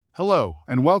Hello,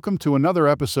 and welcome to another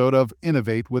episode of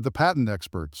Innovate with the Patent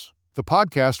Experts, the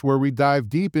podcast where we dive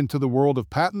deep into the world of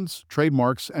patents,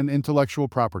 trademarks, and intellectual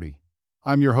property.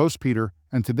 I'm your host, Peter,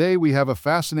 and today we have a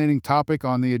fascinating topic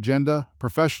on the agenda: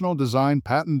 professional design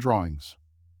patent drawings.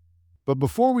 But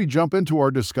before we jump into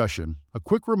our discussion, a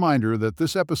quick reminder that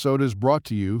this episode is brought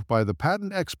to you by the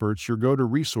Patent Experts, your go-to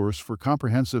resource for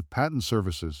comprehensive patent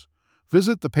services.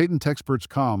 Visit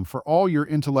thepatentexperts.com for all your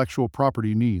intellectual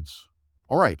property needs.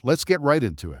 All right, let's get right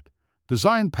into it.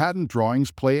 Design patent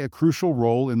drawings play a crucial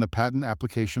role in the patent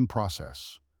application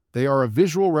process. They are a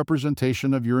visual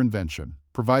representation of your invention,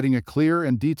 providing a clear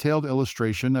and detailed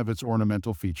illustration of its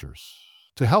ornamental features.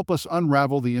 To help us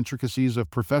unravel the intricacies of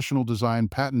professional design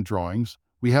patent drawings,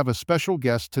 we have a special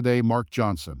guest today, Mark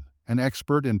Johnson, an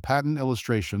expert in patent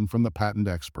illustration from the Patent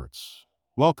Experts.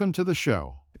 Welcome to the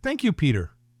show. Thank you,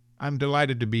 Peter. I'm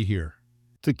delighted to be here.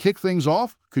 To kick things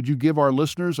off, could you give our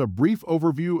listeners a brief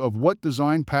overview of what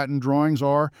design patent drawings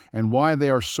are and why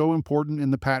they are so important in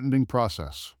the patenting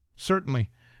process? Certainly.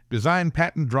 Design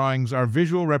patent drawings are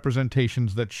visual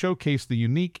representations that showcase the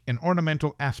unique and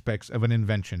ornamental aspects of an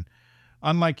invention.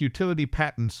 Unlike utility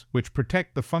patents, which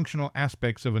protect the functional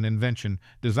aspects of an invention,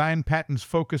 design patents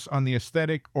focus on the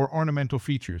aesthetic or ornamental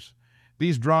features.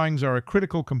 These drawings are a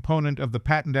critical component of the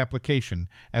patent application,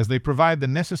 as they provide the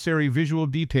necessary visual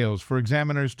details for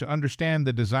examiners to understand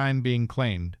the design being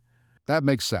claimed. That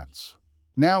makes sense.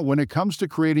 Now, when it comes to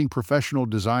creating professional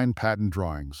design patent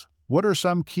drawings, what are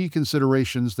some key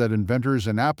considerations that inventors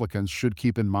and applicants should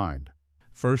keep in mind?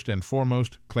 First and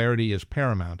foremost, clarity is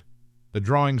paramount. The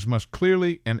drawings must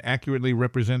clearly and accurately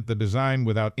represent the design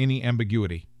without any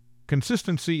ambiguity.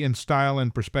 Consistency in style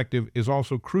and perspective is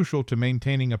also crucial to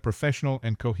maintaining a professional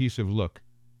and cohesive look.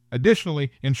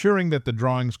 Additionally, ensuring that the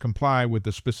drawings comply with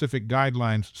the specific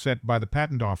guidelines set by the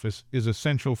Patent Office is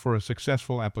essential for a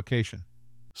successful application.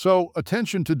 So,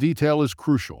 attention to detail is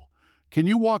crucial. Can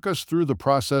you walk us through the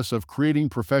process of creating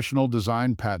professional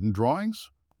design patent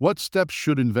drawings? What steps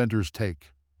should inventors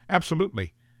take?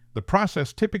 Absolutely. The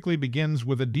process typically begins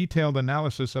with a detailed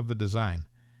analysis of the design.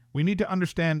 We need to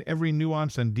understand every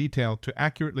nuance and detail to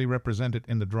accurately represent it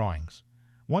in the drawings.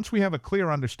 Once we have a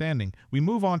clear understanding, we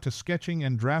move on to sketching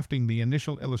and drafting the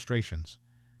initial illustrations.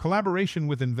 Collaboration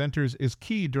with inventors is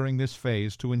key during this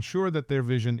phase to ensure that their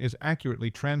vision is accurately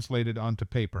translated onto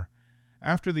paper.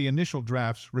 After the initial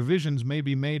drafts, revisions may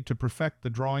be made to perfect the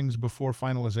drawings before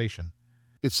finalization.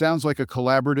 It sounds like a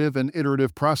collaborative and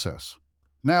iterative process.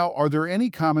 Now, are there any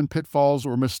common pitfalls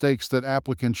or mistakes that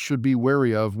applicants should be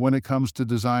wary of when it comes to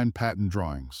design patent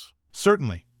drawings?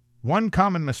 Certainly. One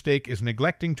common mistake is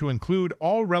neglecting to include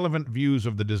all relevant views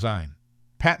of the design.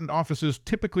 Patent offices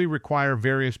typically require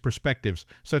various perspectives,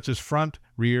 such as front,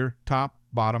 rear, top,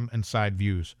 bottom, and side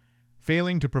views.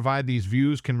 Failing to provide these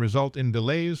views can result in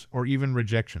delays or even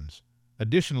rejections.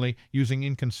 Additionally, using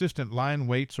inconsistent line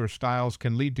weights or styles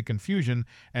can lead to confusion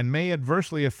and may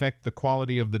adversely affect the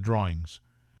quality of the drawings.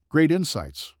 Great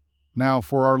insights. Now,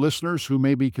 for our listeners who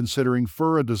may be considering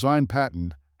for a design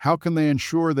patent, how can they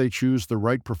ensure they choose the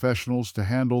right professionals to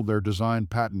handle their design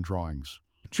patent drawings?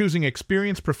 Choosing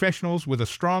experienced professionals with a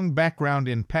strong background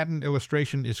in patent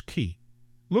illustration is key.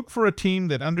 Look for a team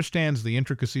that understands the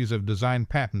intricacies of design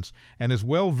patents and is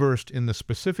well-versed in the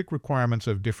specific requirements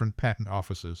of different patent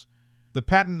offices. The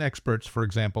Patent Experts, for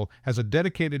example, has a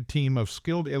dedicated team of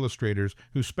skilled illustrators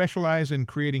who specialize in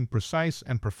creating precise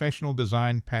and professional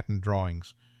design patent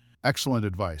drawings. Excellent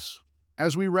advice.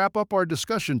 As we wrap up our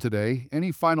discussion today,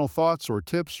 any final thoughts or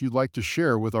tips you'd like to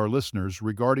share with our listeners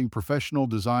regarding professional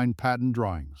design patent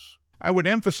drawings? I would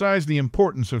emphasize the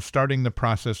importance of starting the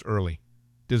process early.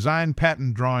 Design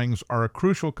patent drawings are a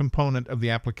crucial component of the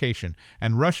application,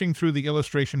 and rushing through the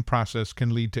illustration process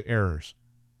can lead to errors.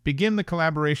 Begin the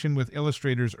collaboration with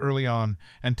illustrators early on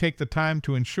and take the time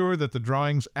to ensure that the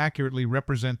drawings accurately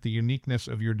represent the uniqueness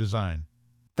of your design.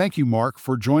 Thank you, Mark,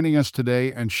 for joining us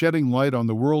today and shedding light on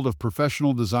the world of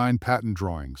professional design patent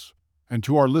drawings. And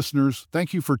to our listeners,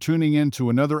 thank you for tuning in to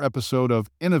another episode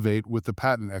of Innovate with the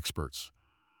Patent Experts.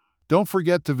 Don't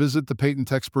forget to visit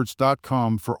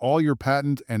thepatentexperts.com for all your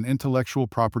patent and intellectual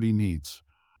property needs.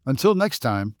 Until next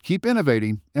time, keep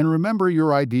innovating and remember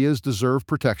your ideas deserve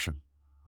protection.